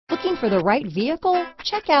Looking for the right vehicle?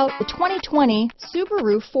 Check out the 2020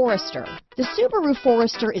 Subaru Forester. The Subaru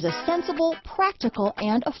Forester is a sensible, practical,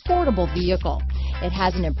 and affordable vehicle. It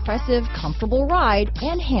has an impressive, comfortable ride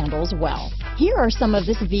and handles well. Here are some of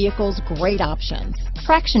this vehicle's great options: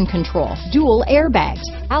 traction control, dual airbags,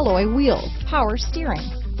 alloy wheels, power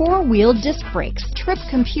steering, four-wheel disc brakes, trip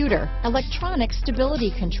computer, electronic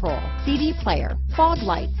stability control, CD player, fog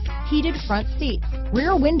lights, heated front seats,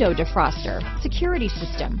 rear window defroster, security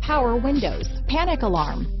system, power windows, panic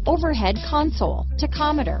alarm, overhead console,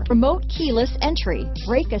 tachometer, remote keyless entry,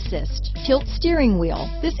 brake assist, tilt steering wheel.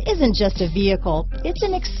 This isn't just a vehicle, it's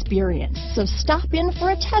an experience. So stop in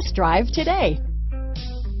for a test drive today.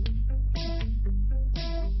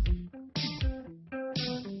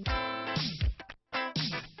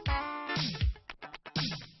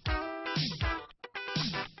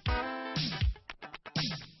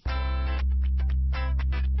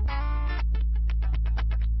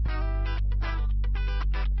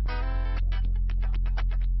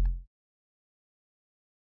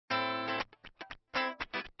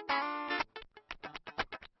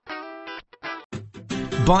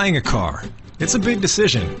 Buying a car, it's a big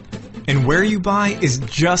decision, and where you buy is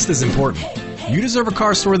just as important. You deserve a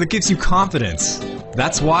car store that gives you confidence.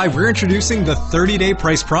 That's why we're introducing the 30-day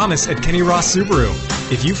price promise at Kenny Ross Subaru.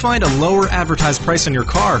 If you find a lower advertised price on your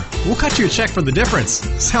car, we'll cut you a check for the difference.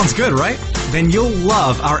 Sounds good, right? Then you'll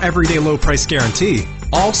love our everyday low price guarantee.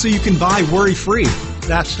 All so you can buy worry-free.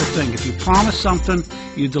 That's the thing. If you promise something,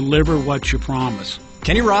 you deliver what you promise.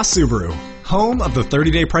 Kenny Ross Subaru, home of the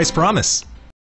 30-day price promise.